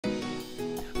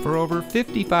For over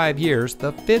 55 years,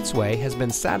 the Fitzway has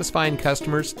been satisfying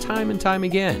customers time and time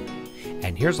again.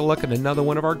 And here's a look at another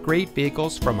one of our great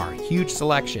vehicles from our huge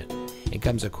selection. It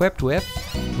comes equipped with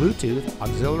Bluetooth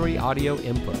auxiliary audio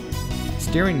input,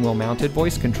 steering wheel mounted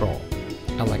voice control,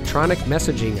 electronic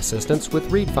messaging assistance with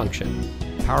read function,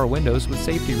 power windows with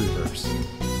safety reverse,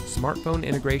 smartphone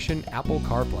integration Apple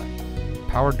CarPlay,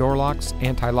 power door locks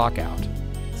anti-lockout,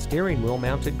 steering wheel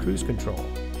mounted cruise control,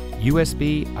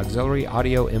 USB auxiliary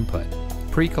audio input,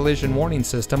 pre-collision warning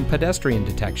system pedestrian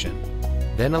detection,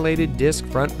 ventilated disc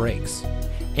front brakes,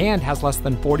 and has less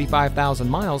than 45,000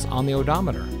 miles on the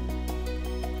odometer.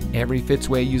 Every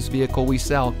Fitzway used vehicle we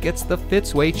sell gets the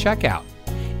Fitzway checkout.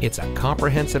 It's a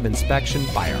comprehensive inspection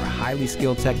by our highly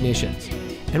skilled technicians,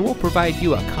 and we'll provide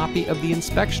you a copy of the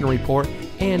inspection report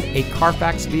and a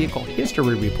Carfax vehicle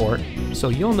history report so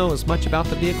you'll know as much about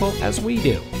the vehicle as we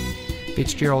do.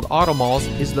 Fitzgerald Auto Malls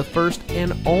is the first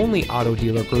and only auto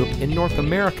dealer group in North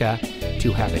America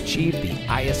to have achieved the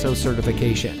ISO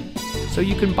certification, so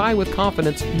you can buy with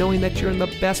confidence knowing that you're in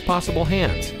the best possible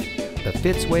hands. The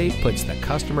Fitzway puts the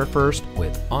customer first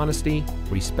with honesty,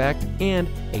 respect, and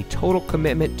a total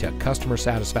commitment to customer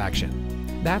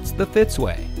satisfaction. That's the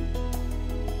Fitzway.